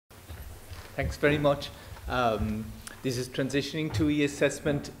Thanks very much. This is transitioning to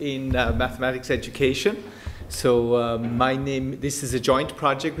e-assessment in mathematics education. So this is a joint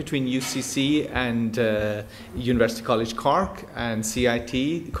project between UCC and University College Cork and CIT,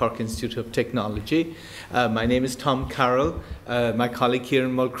 the Cork Institute of Technology. My name is Tom Carroll. My colleague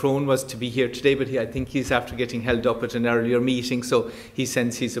Kieran Mulcrone was to be here today, but I think he's after getting held up at an earlier meeting, so he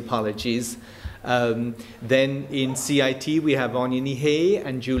sends his apologies. Then in CIT we have Anya Nihei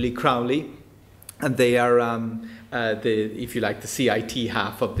and Julie Crowley, and they are if you like, the CIT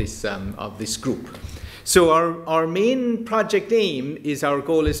half of this group. So our main project aim is, our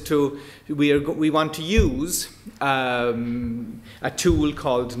goal is to, we want to use a tool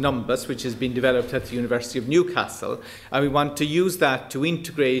called NUMBAS, which has been developed at the University of Newcastle, and we want to use that to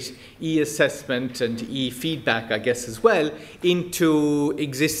integrate e-assessment and e-feedback, I guess, as well, into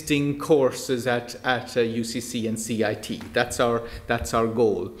existing courses at UCC and CIT. That's our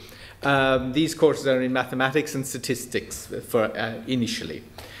goal. These courses are in mathematics and statistics for initially.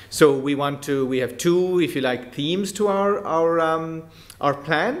 So we have two, if you like, themes to our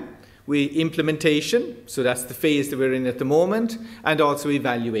plan. Implementation, so that's the phase that we're in at the moment, and also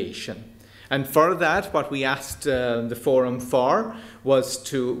evaluation. And for that, what we asked the forum for was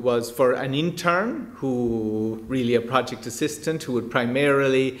for an intern, really a project assistant, who would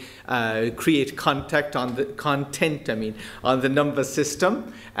primarily create content on the NUMBAS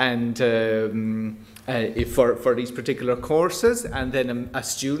system, and for these particular courses, and then a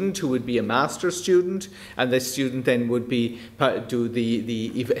student who would be a master's student, and the student then would be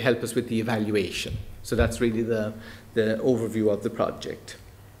help us with the evaluation. So that's really the overview of the project.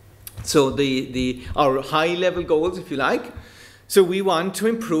 So our high-level goals, if you like. So we want to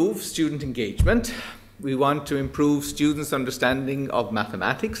improve student engagement. We want to improve students' understanding of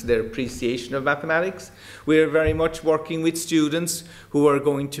mathematics, their appreciation of mathematics. We are very much working with students who are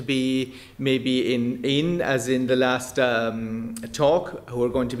going to be maybe as in the last talk, who are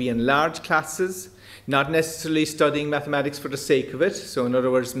going to be in large classes, not necessarily studying mathematics for the sake of it. So in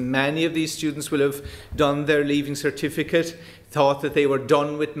other words, many of these students will have done their leaving certificate, thought that they were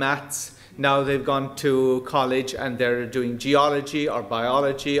done with maths. Now they've gone to college and they're doing geology or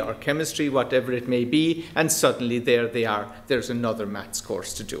biology or chemistry, whatever it may be, and suddenly there they are. There's another maths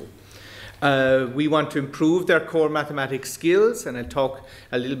course to do. We want to improve their core mathematics skills, and I'll talk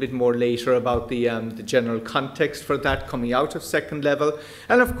a little bit more later about the general context for that coming out of second level.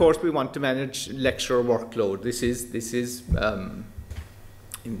 And of course, we want to manage lecturer workload. This is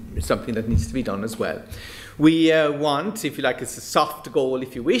something that needs to be done as well. We want, if you like, it's a soft goal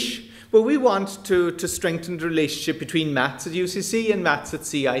if you wish, but we want to strengthen the relationship between maths at UCC and maths at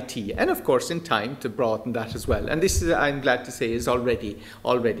CIT, and of course in time to broaden that as well. And this is, I'm glad to say, is already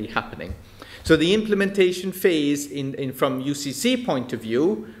happening. So the implementation phase from UCC point of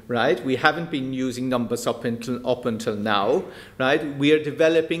view, right, we haven't been using NUMBAS up until now, right? We are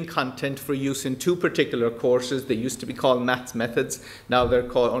developing content for use in two particular courses. They used to be called Maths Methods. Now they're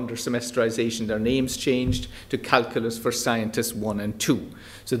called, under semesterization, their names changed to Calculus for Scientists 1 and 2.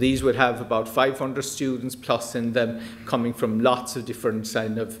 So these would have about 500 students plus in them, coming from lots of different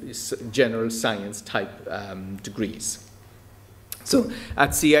kind of general science type degrees. So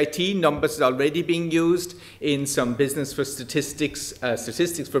at CIT, NUMBAS is already being used in some business for statistics,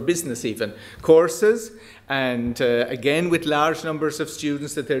 statistics for business even, courses, and again with large numbers of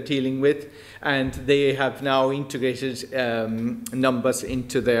students that they're dealing with, and they have now integrated NUMBAS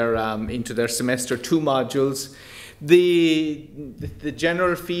into their semester 2 modules. The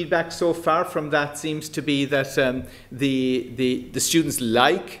general feedback so far from that seems to be that the students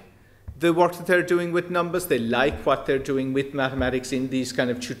like the work that they're doing with NUMBAS. They like what they're doing with mathematics in these kind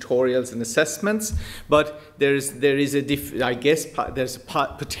of tutorials and assessments, but there's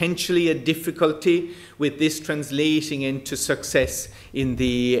potentially a difficulty with this translating into success in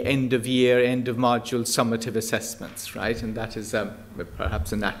the end of year, end of module summative assessments, right? And that is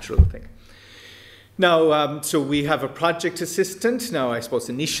perhaps a natural thing. Now, so we have a project assistant. Now, I suppose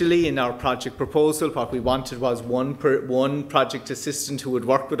initially in our project proposal, what we wanted was one project assistant who would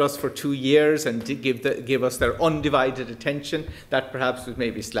work with us for 2 years and give us their undivided attention. That perhaps was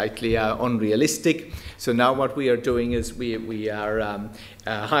maybe slightly unrealistic. So now what we are doing is we are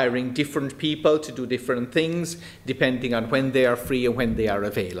hiring different people to do different things depending on when they are free and when they are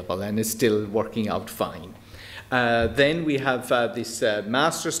available, and it's still working out fine. Then we have this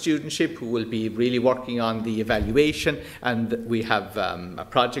master studentship who will be really working on the evaluation, and we have a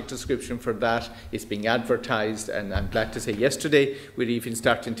project description for that. It's being advertised, and I'm glad to say yesterday we're even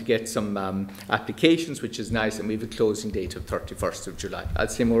starting to get some applications, which is nice, and we have a closing date of 31st of July. I'll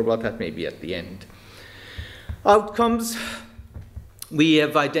say more about that maybe at the end. Outcomes. We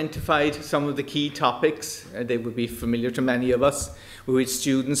have identified some of the key topics, they would be familiar to many of us, with which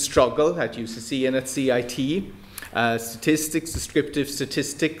students struggle at UCC and at CIT. Statistics, descriptive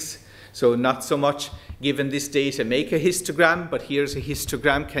statistics, so not so much given this data, make a histogram, but here's a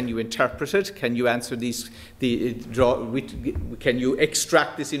histogram, can you interpret it? Can you answer these, can you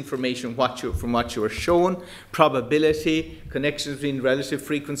extract this information from what you are shown? Probability, connections between relative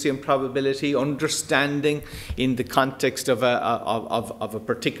frequency and probability, understanding in the context of a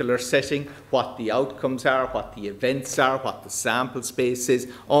particular setting, what the outcomes are, what the events are, what the sample space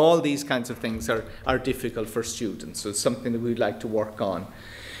is, all these kinds of things are difficult for students, so it's something that we'd like to work on.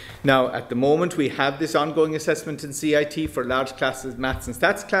 Now, at the moment, we have this ongoing assessment in CIT for large classes, maths and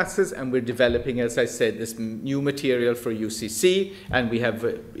stats classes, and we're developing, as I said, this new material for UCC, and we have,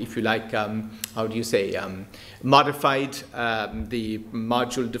 if you like, how do you say, modified the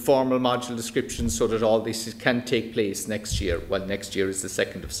formal module description so that all this can take place next year. Well, next year is the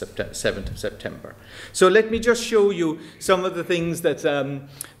 7th of September. So let me just show you some of the things that,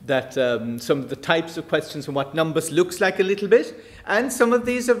 some of the types of questions and what NUMBAS looks like a little bit. And some of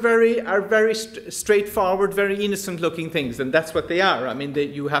these are very straightforward, very innocent-looking things, and that's what they are. I mean,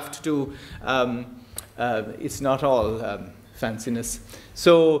 you have to do. It's not all fanciness.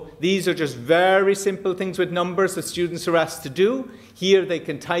 So these are just very simple things with numbers that students are asked to do. Here they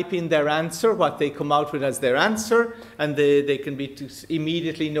can type in their answer, what they come out with as their answer, and they can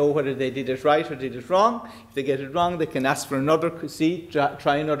immediately know whether they did it right or did it wrong. If they get it wrong, they can ask for another,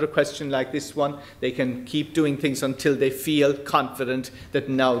 try another question like this one. They can keep doing things until they feel confident that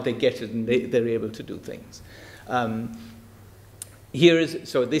now they get it and they're able to do things.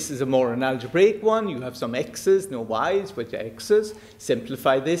 So this is a more an algebraic one. You have some x's, no y's, but x's.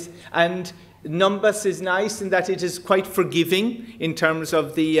 Simplify this. And NUMBAS is nice in that it is quite forgiving in terms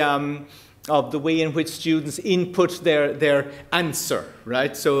of the way in which students input their answer,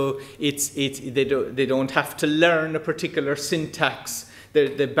 right? So they don't have to learn a particular syntax.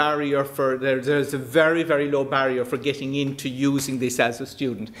 The barrier for there's a very, very low barrier for getting into using this as a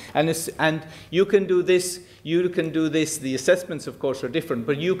student, and you can do this. You can do this. The assessments, of course, are different,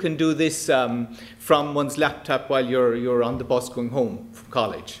 but you can do this from one's laptop while you're on the bus going home from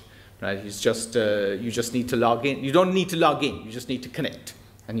college, right? You just need to log in. You don't need to log in. You just need to connect,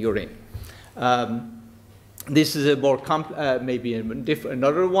 and you're in. This is a more maybe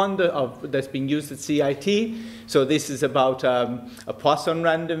another one that's being used at CIT. So this is about a Poisson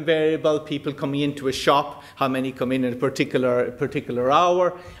random variable, people coming into a shop, how many come in a particular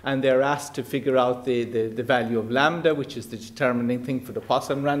hour, and they're asked to figure out the value of lambda, which is the determining thing for the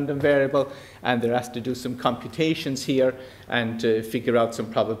Poisson random variable, and they're asked to do some computations here and figure out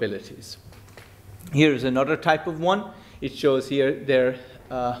some probabilities. Here's another type of one. It shows here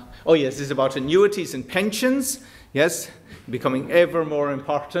oh yes, this is about annuities and pensions. Yes, becoming ever more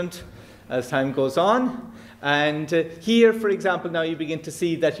important as time goes on. And here, for example, now you begin to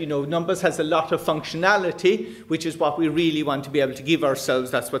see that, NUMBAS has a lot of functionality, which is what we really want to be able to give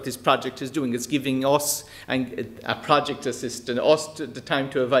ourselves. That's what this project is doing. It's giving us and a project assistant, the time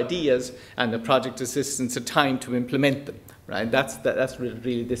to have ideas, and the project assistants the time to implement them. Right? That's what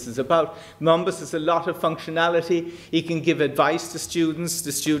really this is about. NUMBAS has a lot of functionality. It can give advice to students.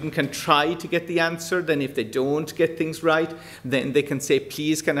 The student can try to get the answer. Then if they don't get things right, then they can say,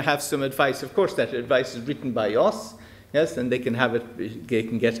 please, can I have some advice? Of course, that advice is written by us. Yes, and they can have it. They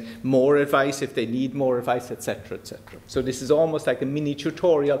can get more advice if they need more advice, etc., etc. So this is almost like a mini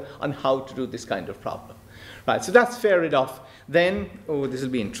tutorial on how to do this kind of problem. Right, so that's fair enough. Then, this will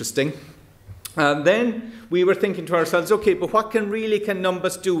be interesting. And then we were thinking to ourselves, okay, but what can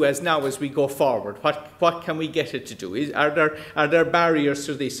NUMBAS do as we go forward? What can we get it to do? Are there barriers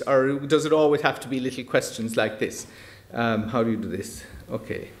to this, or does it always have to be little questions like this? How do you do this?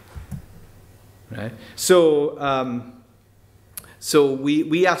 Okay, right. So so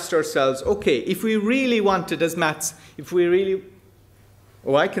we asked ourselves, okay, if we really wanted as maths,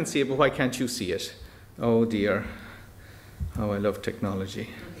 I can see it, but why can't you see it? Oh dear, how I love technology.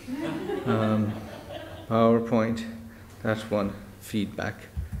 PowerPoint, that one, feedback.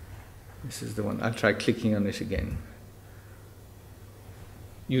 This is the one. I'll try clicking on it again.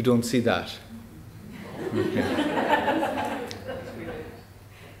 You don't see that? Okay.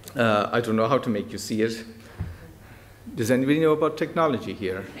 I don't know how to make you see it. Does anybody know about technology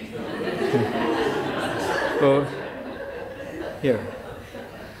here? Oh, here.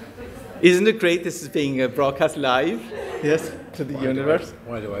 Isn't it great this is being broadcast live? Yes, to the universe.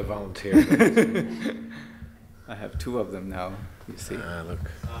 Why do I volunteer? I have two of them now, you see. Look.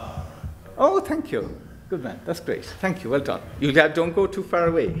 Oh, thank you. Good man, that's great. Thank you, well done. Don't go too far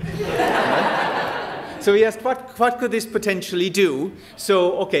away. So we asked, what could this potentially do?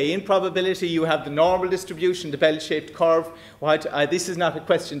 So, okay, in probability, you have the normal distribution, the bell-shaped curve. This is not a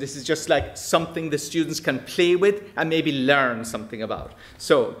question. This is just like something the students can play with and maybe learn something about.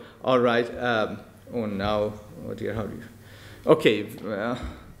 So, all right. Oh dear, how do you? Okay, well,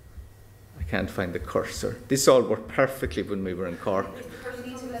 I can't find the cursor. This all worked perfectly when we were in Cork.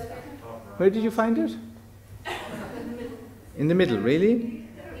 Where did you find it? In the middle, really?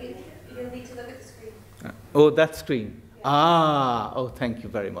 You'll need to look at the screen. Oh, that screen. Oh, thank you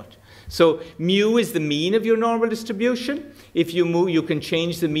very much. So mu is the mean of your normal distribution. If you move, you can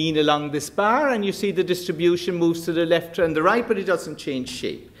change the mean along this bar, and you see the distribution moves to the left and the right, but it doesn't change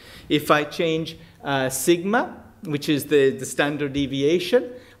shape. If I change sigma, which is the standard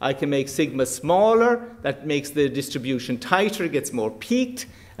deviation, I can make sigma smaller. That makes the distribution tighter, it gets more peaked.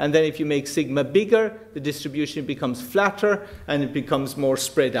 And then if you make sigma bigger, the distribution becomes flatter and it becomes more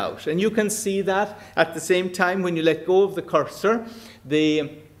spread out. And you can see that at the same time when you let go of the cursor,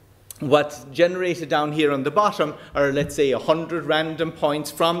 what's generated down here on the bottom are, let's say, 100 random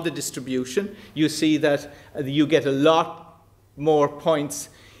points from the distribution. You see that you get a lot more points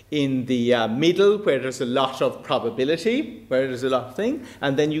in the middle, where there's a lot of probability, where there's a lot of thing,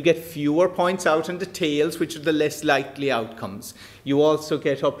 and then you get fewer points out in the tails, which are the less likely outcomes. You also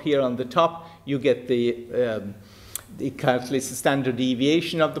get up here on the top, you get it calculates the standard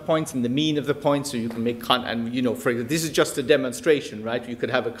deviation of the points and the mean of the points, so you can make, and you know, for example, this is just a demonstration, right? You could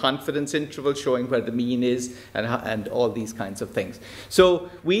have a confidence interval showing where the mean is and all these kinds of things. So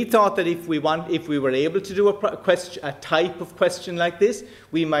we thought that if we were able to do a type of question like this,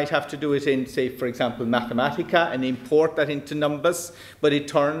 we might have to do it in, say, for example, Mathematica and import that into NUMBAS, but it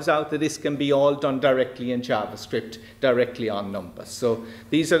turns out that this can be all done directly in JavaScript, directly on NUMBAS. So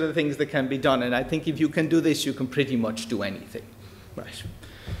these are the things that can be done, and I think if you can do this, you can pretty much do anything. Right.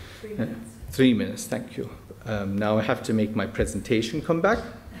 3 minutes. 3 minutes, thank you. Now I have to make my presentation come back.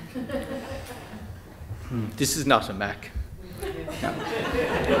 This is not a Mac. No.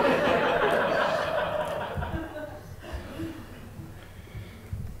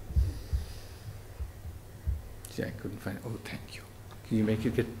 See, I couldn't find. Oh, thank you. Can you make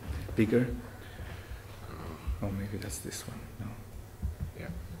it get bigger? Oh, maybe that's this one. No. Yeah.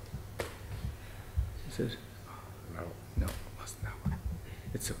 Is it? No, it wasn't that one.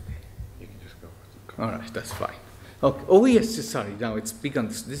 It's okay. You can just go. All right, that's fine. Okay. Oh, yes, sorry. Now it's big on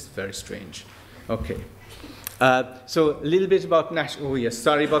this. This is very strange. Okay. So a little bit about national. Oh, yes,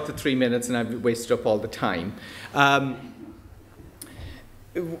 sorry about the 3 minutes, and I've wasted up all the time.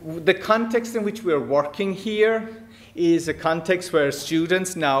 The context in which we're working here is a context where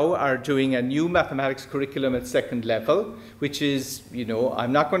students now are doing a new mathematics curriculum at second level, which is, you know,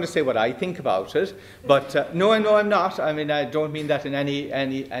 I'm not going to say what I think about it, but no, I'm not. I mean, I don't mean that in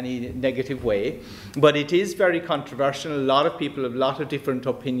any negative way, but it is very controversial. A lot of people have a lot of different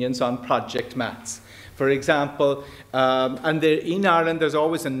opinions on project maths. For example, and in Ireland, there's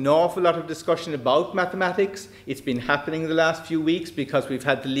always an awful lot of discussion about mathematics. It's been happening the last few weeks because we've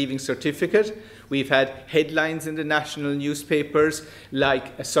had the Leaving Certificate. We've had headlines in the national newspapers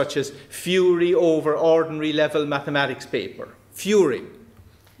such as "Fury over ordinary level mathematics paper." Fury.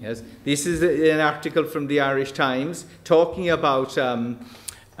 Yes, this is an article from the Irish Times talking about.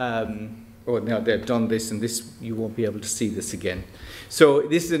 Oh, now they've done this, and this you won't be able to see this again. So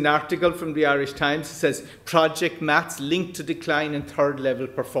this is an article from the Irish Times. It says, "Project Maths linked to decline in third level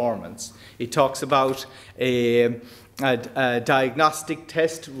performance." It talks about a diagnostic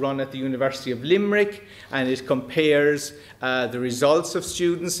test run at the University of Limerick, and it compares the results of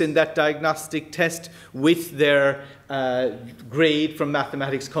students in that diagnostic test with their grade from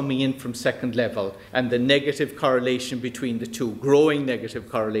mathematics coming in from second level, and the negative correlation between the two, growing negative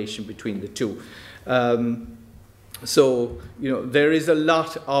correlation between the two. So, you know, there is a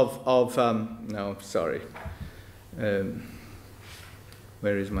lot of no, sorry.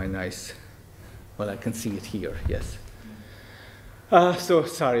 Where is my nice, well, I can see it here, yes. So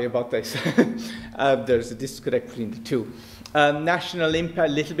sorry about this. There's a disconnect between the two. National impact,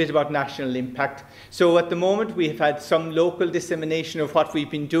 a little bit about national impact. So at the moment we have had some local dissemination of what we've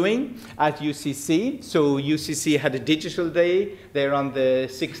been doing at UCC. So UCC had a digital day there on the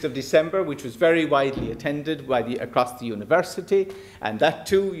 6th of December, which was very widely attended by across the university. And that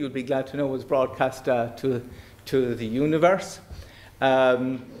too, you'll be glad to know, was broadcast to the universe.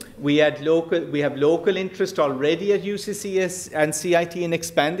 We have local interest already at UCC and CIT in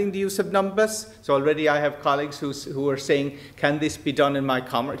expanding the use of NUMBAS. So already I have colleagues who are saying, can this be done in my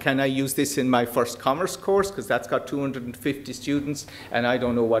commerce? Can I use this in my first commerce course? Because that's got 250 students and I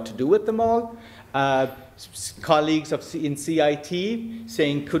don't know what to do with them all. Colleagues in CIT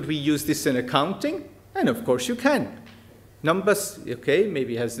saying, could we use this in accounting? And of course you can. NUMBAS, okay,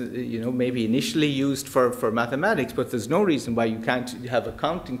 maybe has, maybe initially used for mathematics, but there's no reason why you can't have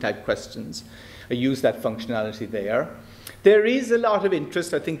accounting type questions or use that functionality there. There is a lot of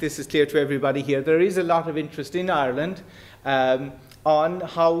interest, I think this is clear to everybody here, there is a lot of interest in Ireland on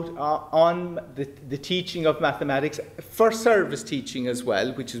the teaching of mathematics for service teaching as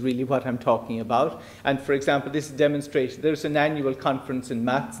well, which is really what I'm talking about. And for example, this is demonstrated. There's an annual conference in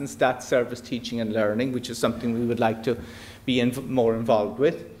maths and stats service teaching and learning, which is something we would like to be more involved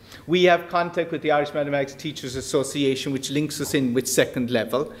with. We have contact with the Irish Mathematics Teachers Association, which links us in with second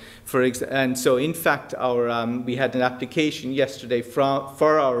level. And so, in fact, we had an application yesterday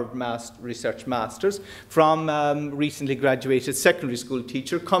for our research masters from recently graduated secondary school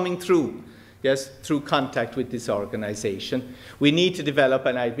teacher coming through, yes, through contact with this organisation. We need to develop,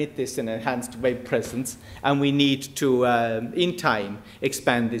 and I admit this, an enhanced web presence, and we need to, in time,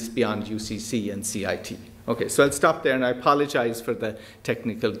 expand this beyond UCC and CIT. Okay, so I'll stop there, and I apologise for the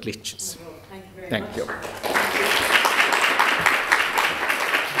technical glitches. Thank you very much. Thank you.